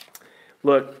Father.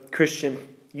 Look, Christian,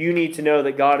 you need to know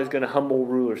that God is going to humble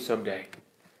rulers someday.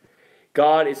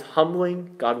 God is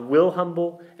humbling, God will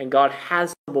humble, and God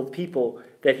has humbled people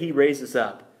that he raises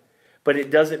up. But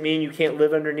it doesn't mean you can't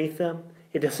live underneath them.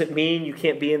 It doesn't mean you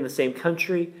can't be in the same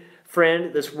country.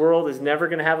 Friend, this world is never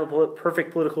going to have a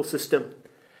perfect political system.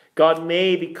 God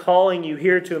may be calling you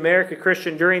here to America,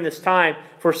 Christian, during this time,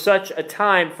 for such a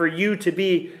time for you to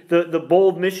be the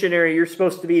bold missionary you're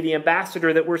supposed to be, the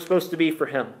ambassador that we're supposed to be for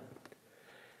him.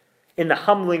 In the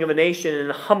humbling of a nation and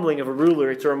the humbling of a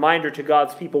ruler, it's a reminder to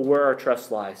God's people where our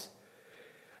trust lies.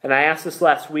 And I asked this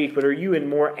last week, but are you in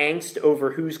more angst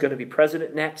over who's going to be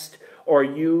president next? Or are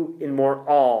you in more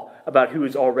awe about who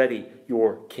is already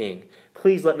your king?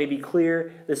 Please let me be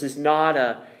clear. This is not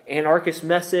anarchist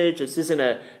message. This isn't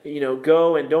a,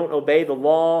 go and don't obey the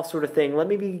law sort of thing. Let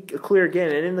me be clear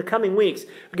again. And in the coming weeks,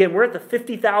 again, we're at the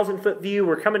 50,000-foot view.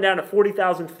 We're coming down to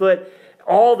 40,000 foot.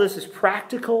 All this is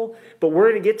practical, but we're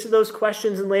going to get to those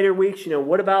questions in later weeks.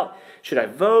 What about, should I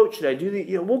vote? Should I do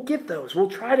the, we'll get those. We'll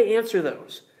try to answer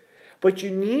those. But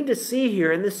you need to see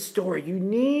here in this story, you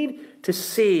need to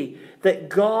see that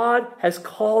God has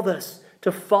called us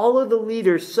to follow the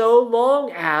leaders so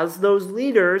long as those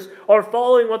leaders are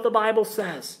following what the Bible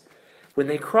says. When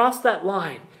they cross that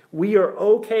line, we are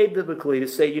okay biblically to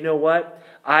say, you know what?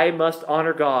 I must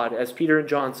honor God, as Peter and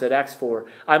John said, Acts 4.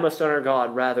 I must honor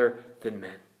God rather than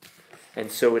men.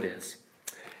 And so it is.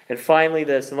 And finally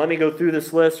this, and let me go through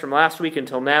this list from last week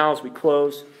until now as we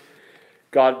close.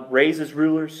 God raises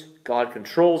rulers. God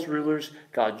controls rulers.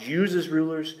 God uses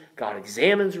rulers. God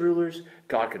examines rulers.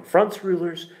 God confronts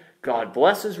rulers. God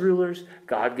blesses rulers.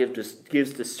 God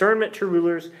gives discernment to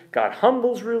rulers. God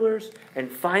humbles rulers.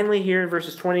 And finally here in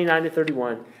verses 29 to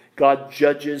 31, God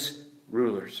judges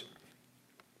rulers.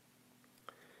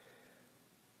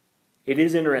 It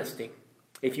is interesting,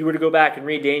 if you were to go back and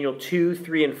read Daniel 2,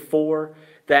 3, and 4,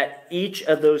 that each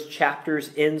of those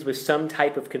chapters ends with some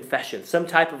type of confession, some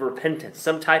type of repentance,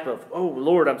 some type of, oh,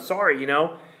 Lord, I'm sorry,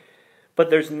 But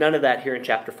there's none of that here in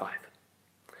chapter 5.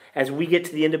 As we get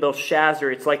to the end of Belshazzar,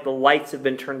 it's like the lights have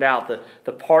been turned out,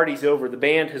 the party's over, the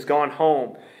band has gone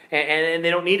home, and they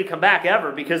don't need to come back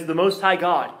ever because the Most High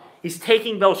God, He's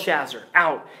taking Belshazzar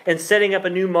out and setting up a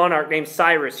new monarch named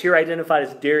Cyrus, here identified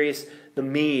as Darius the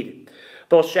Mede.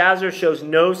 Belshazzar shows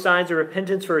no signs of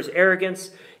repentance for his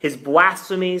arrogance, his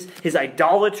blasphemies, his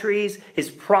idolatries,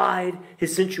 his pride,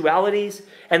 his sensualities.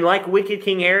 And like wicked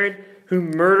King Herod, who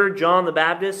murdered John the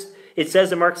Baptist, it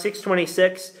says in Mark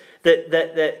 6:26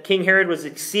 that King Herod was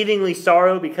exceedingly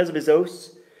sorrowed because of his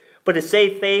oaths. But to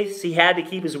save face, he had to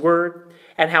keep his word.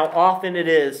 And how often it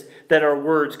is that our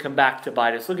words come back to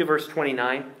bite us. Look at verse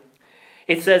 29.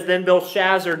 It says, Then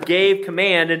Belshazzar gave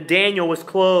command, and Daniel was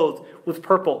clothed with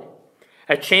purple.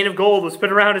 A chain of gold was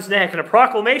put around his neck, and a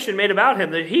proclamation made about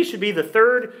him that he should be the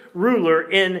third ruler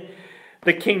in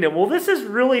the kingdom. Well, this is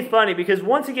really funny because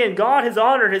once again, God has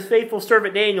honored his faithful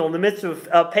servant Daniel in the midst of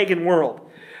a pagan world.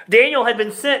 Daniel had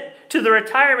been sent to the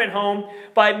retirement home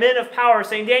by men of power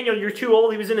saying, Daniel, you're too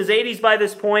old. He was in his 80s by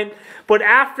this point. But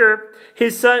after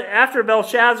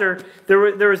Belshazzar,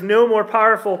 there was no more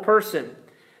powerful person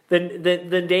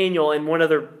than Daniel and one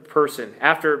other person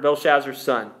after Belshazzar's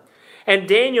son. And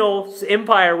Daniel's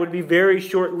empire would be very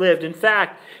short-lived. In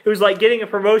fact, it was like getting a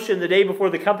promotion the day before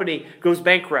the company goes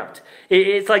bankrupt.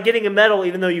 It's like getting a medal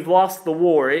even though you've lost the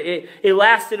war. It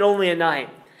lasted only a night.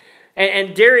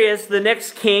 And Darius, the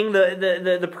next king,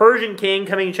 the Persian king,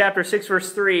 coming in chapter 6,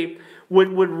 verse 3,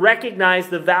 would recognize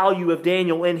the value of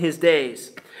Daniel in his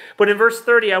days. But in verse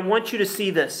 30, I want you to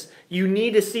see this. You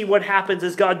need to see what happens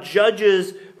as God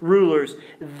judges rulers.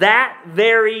 That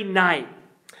very night,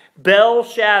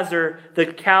 Belshazzar, the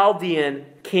Chaldean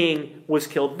king, was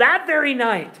killed. That very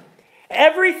night.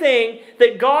 Everything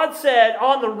that God said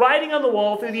on the writing on the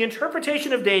wall through the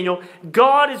interpretation of Daniel,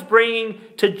 God is bringing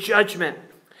to judgment.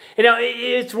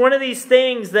 It's one of these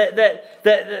things that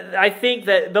I think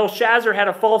that Belshazzar had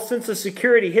a false sense of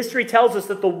security. History tells us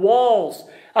that the walls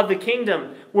of the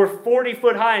kingdom were 40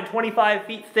 foot high and 25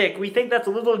 feet thick. We think that's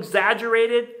a little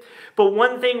exaggerated, but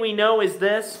one thing we know is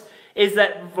this, is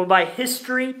that by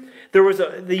history, there was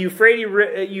the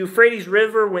Euphrates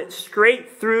River went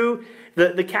straight through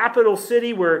the capital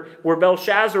city where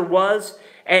Belshazzar was,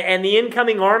 and the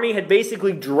incoming army had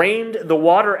basically drained the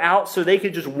water out so they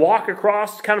could just walk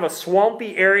across kind of a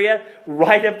swampy area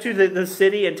right up to the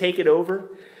city and take it over.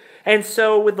 And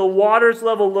so with the water's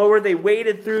level lower, they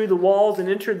waded through the walls and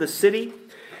entered the city.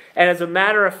 And as a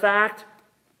matter of fact,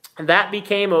 that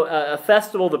became a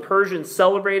festival the Persians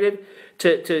celebrated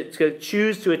to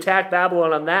choose to attack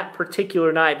Babylon on that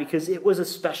particular night because it was a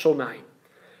special night.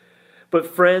 But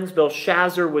friends,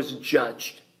 Belshazzar was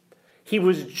judged. He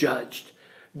was judged.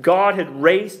 God had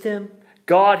raised him.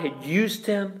 God had used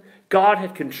him. God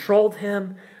had controlled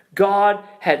him. God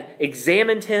had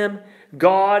examined him.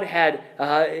 God had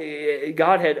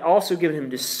also given him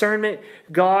discernment.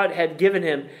 God had given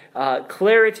him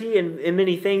clarity in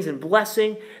many things and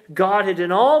blessing. God had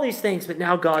done all these things, but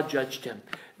now God judged him.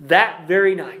 That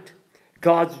very night,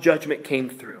 God's judgment came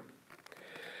through.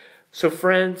 So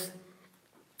friends,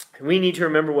 we need to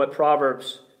remember what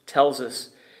Proverbs tells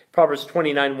us. Proverbs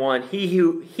 29:1,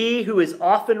 He who is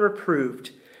often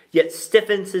reproved, yet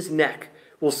stiffens his neck,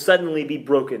 will suddenly be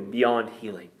broken beyond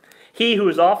healing. He who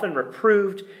is often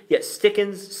reproved, yet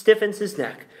stiffens his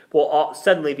neck, will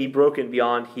suddenly be broken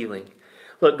beyond healing.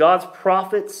 Look, God's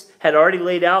prophets had already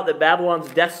laid out that Babylon's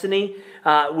destiny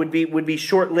would be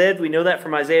short-lived. We know that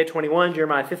from Isaiah 21,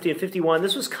 Jeremiah 50 and 51.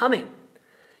 This was coming.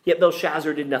 Yet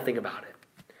Belshazzar did nothing about it.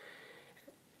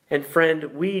 And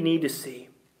friend, we need to see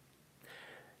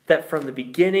that from the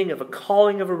beginning of a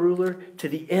calling of a ruler to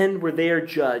the end where they are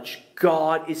judged,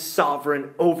 God is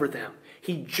sovereign over them.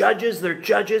 He judges their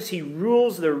judges. He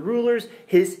rules their rulers.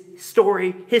 His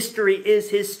history is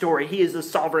His story. He is the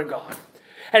sovereign God.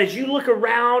 And as you look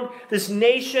around this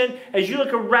nation, as you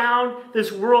look around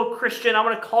this world, Christian, I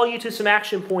want to call you to some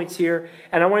action points here.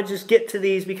 And I want to just get to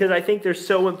these because I think they're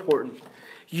so important.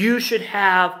 You should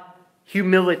have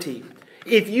humility.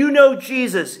 If you know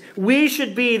Jesus, we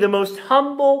should be the most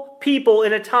humble people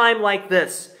in a time like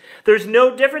this. There's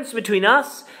no difference between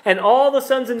us and all the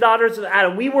sons and daughters of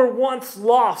Adam. We were once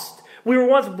lost. We were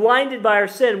once blinded by our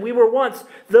sin. We were once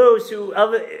those who,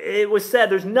 it was said,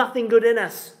 there's nothing good in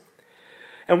us.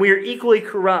 And we are equally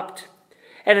corrupt.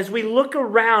 And as we look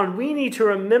around, we need to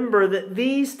remember that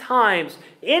these times,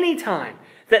 any time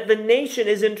that the nation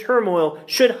is in turmoil,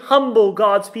 should humble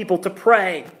God's people to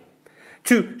pray,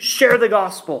 to share the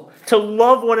gospel, to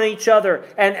love one each other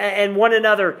and one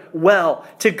another well,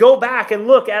 to go back and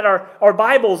look at our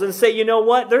Bibles and say, you know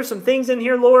what, there's some things in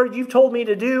here, Lord, you've told me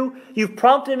to do. You've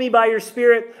prompted me by your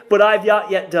Spirit, but I've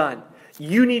not yet done.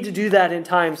 You need to do that in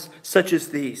times such as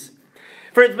these.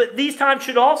 Friends, but these times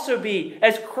should also be,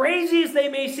 as crazy as they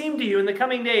may seem to you in the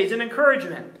coming days, an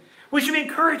encouragement. We should be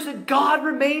encouraged that God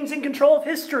remains in control of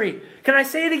history. Can I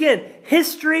say it again?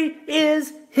 History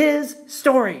is His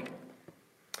story.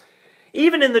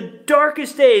 Even in the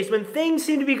darkest days, when things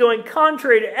seem to be going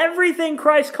contrary to everything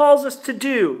Christ calls us to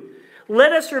do,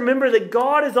 let us remember that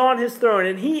God is on His throne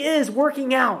and He is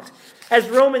working out, as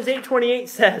Romans 8:28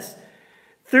 says,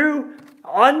 through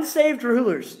unsaved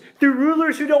rulers, through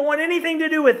rulers who don't want anything to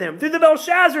do with Him, through the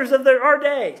Belshazzars of our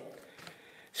day.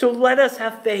 So let us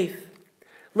have faith.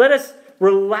 Let us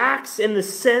relax in the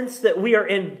sense that we are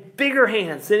in bigger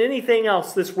hands than anything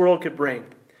else this world could bring.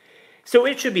 So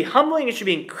it should be humbling. It should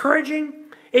be encouraging.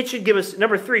 It should give us,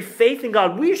 number 3, faith in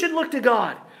God. We should look to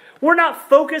God. We're not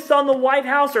focused on the White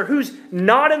House or who's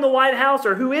not in the White House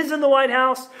or who is in the White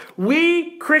House.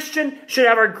 We, Christian, should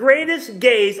have our greatest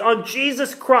gaze on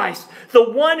Jesus Christ,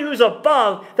 the one who's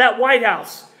above that White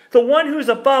House, the one who's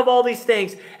above all these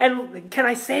things. And can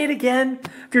I say it again?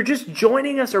 If you're just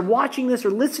joining us or watching this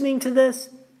or listening to this,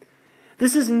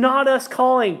 this is not us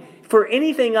calling for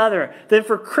anything other than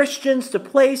for Christians to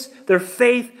place their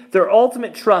faith, their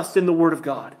ultimate trust in the Word of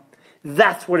God.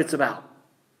 That's what it's about.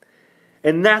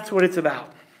 And that's what it's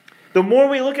about. The more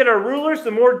we look at our rulers,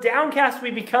 the more downcast we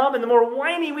become and the more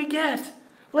whiny we get.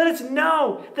 Let us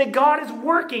know that God is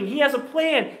working. He has a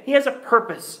plan. He has a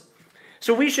purpose.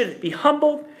 So we should be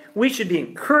humbled. We should be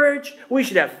encouraged. We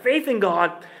should have faith in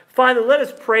God. Finally, let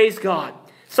us praise God.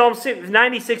 Psalm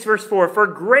 96 verse 4, for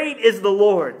great is the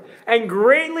Lord and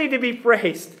greatly to be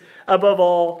praised above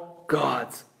all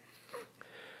gods.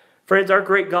 Friends, our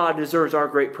great God deserves our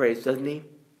great praise, doesn't He?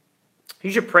 You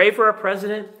should pray for our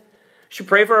president. You should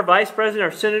pray for our vice president,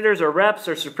 our senators, our reps,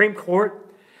 our Supreme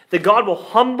Court. That God will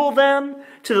humble them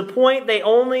to the point they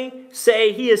only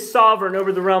say He is sovereign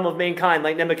over the realm of mankind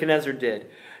like Nebuchadnezzar did.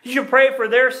 You should pray for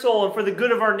their soul and for the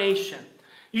good of our nation.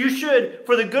 You should,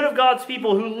 for the good of God's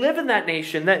people who live in that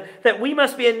nation, that we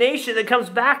must be a nation that comes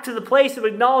back to the place of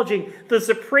acknowledging the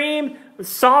supreme,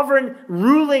 sovereign,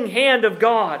 ruling hand of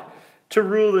God to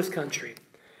rule this country.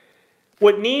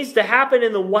 What needs to happen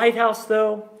in the White House,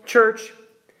 though, church,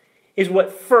 is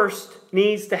what first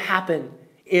needs to happen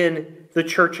in the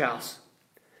church house.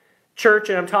 Church,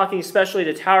 and I'm talking especially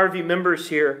to Tower View members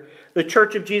here, the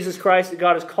Church of Jesus Christ that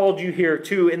God has called you here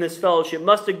to in this fellowship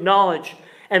must acknowledge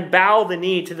and bow the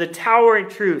knee to the towering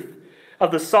truth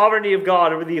of the sovereignty of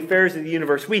God over the affairs of the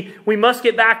universe. We must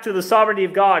get back to the sovereignty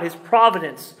of God, His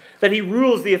providence, that He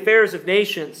rules the affairs of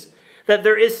nations, that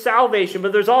there is salvation,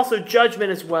 but there's also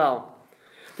judgment as well.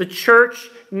 The church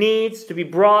needs to be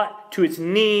brought to its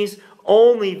knees.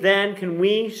 Only then can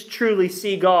we truly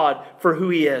see God for who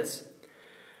He is.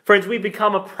 Friends, we've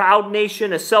become a proud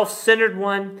nation, a self-centered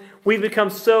one. We've become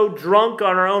so drunk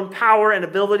on our own power and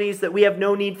abilities that we have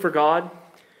no need for God.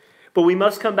 But we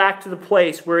must come back to the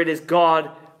place where it is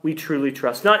God we truly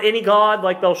trust. Not any God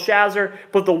like Belshazzar,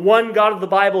 but the one God of the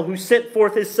Bible who sent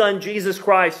forth His Son, Jesus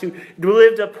Christ, who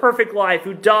lived a perfect life,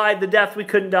 who died the death we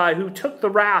couldn't die, who took the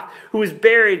wrath, who was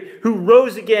buried, who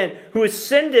rose again, who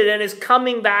ascended and is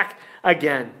coming back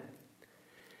again.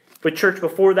 But church,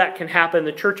 before that can happen,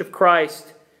 the Church of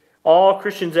Christ, all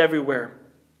Christians everywhere,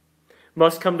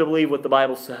 must come to believe what the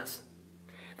Bible says.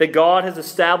 That God has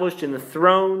established in the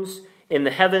thrones in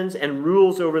the heavens and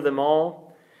rules over them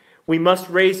all. We must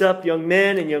raise up young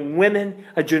men and young women,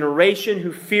 a generation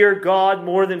who fear God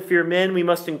more than fear men. We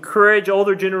must encourage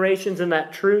older generations in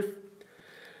that truth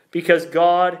because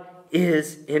God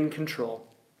is in control.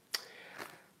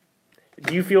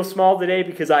 Do you feel small today?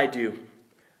 Because I do.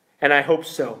 And I hope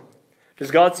so.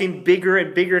 Does God seem bigger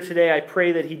and bigger today? I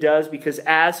pray that He does, because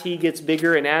as He gets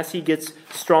bigger and as He gets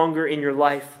stronger in your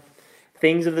life,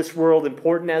 things of this world,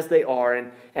 important as they are,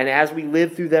 and as we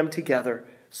live through them together,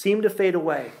 seem to fade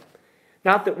away.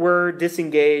 Not that we're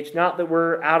disengaged, not that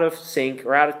we're out of sync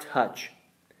or out of touch,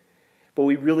 but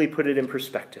we really put it in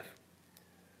perspective.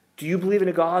 Do you believe in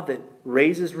a God that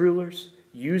raises rulers,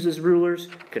 uses rulers,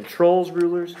 controls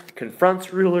rulers,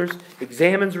 confronts rulers,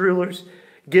 examines rulers,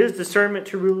 gives discernment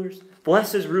to rulers,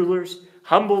 blesses rulers,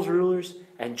 humbles rulers,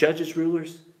 and judges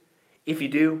rulers? If you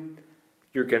do,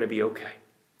 you're going to be okay.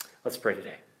 Let's pray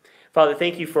today. Father,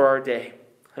 thank you for our day.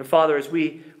 And Father, as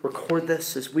we record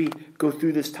this, as we go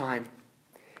through this time,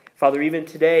 Father, even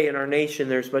today in our nation,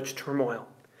 there's much turmoil.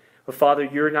 But Father,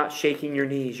 you're not shaking your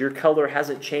knees. Your color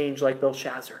hasn't changed like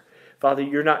Belshazzar. Father,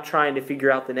 you're not trying to figure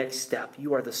out the next step.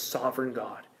 You are the sovereign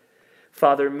God.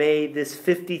 Father, may this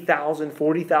 50,000,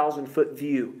 40,000 foot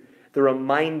view, the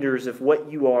reminders of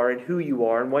what you are and who you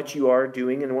are and what you are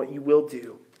doing and what you will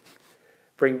do,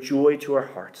 bring joy to our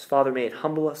hearts. Father, may it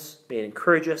humble us, may it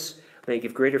encourage us, may it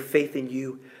give greater faith in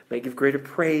you, may it give greater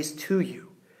praise to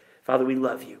you. Father, we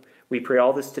love you. We pray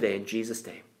all this today in Jesus'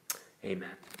 name.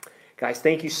 Amen. Guys,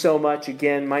 thank you so much.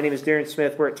 Again, my name is Darren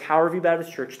Smith. We're at Tower View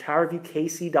Baptist Church,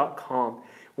 towerviewkc.com.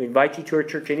 We invite you to our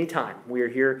church anytime. We are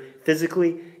here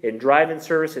physically, in drive-in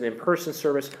service and in-person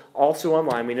service, also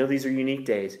online. We know these are unique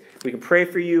days. We can pray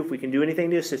for you. If we can do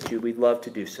anything to assist you, we'd love to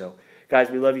do so. Guys,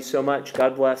 we love you so much.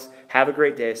 God bless. Have a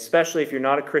great day, especially if you're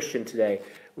not a Christian today.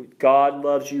 God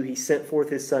loves you. He sent forth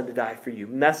His Son to die for you.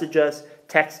 Message us,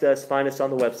 text us, find us on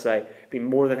the website. Be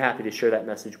more than happy to share that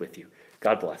message with you.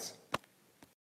 God bless.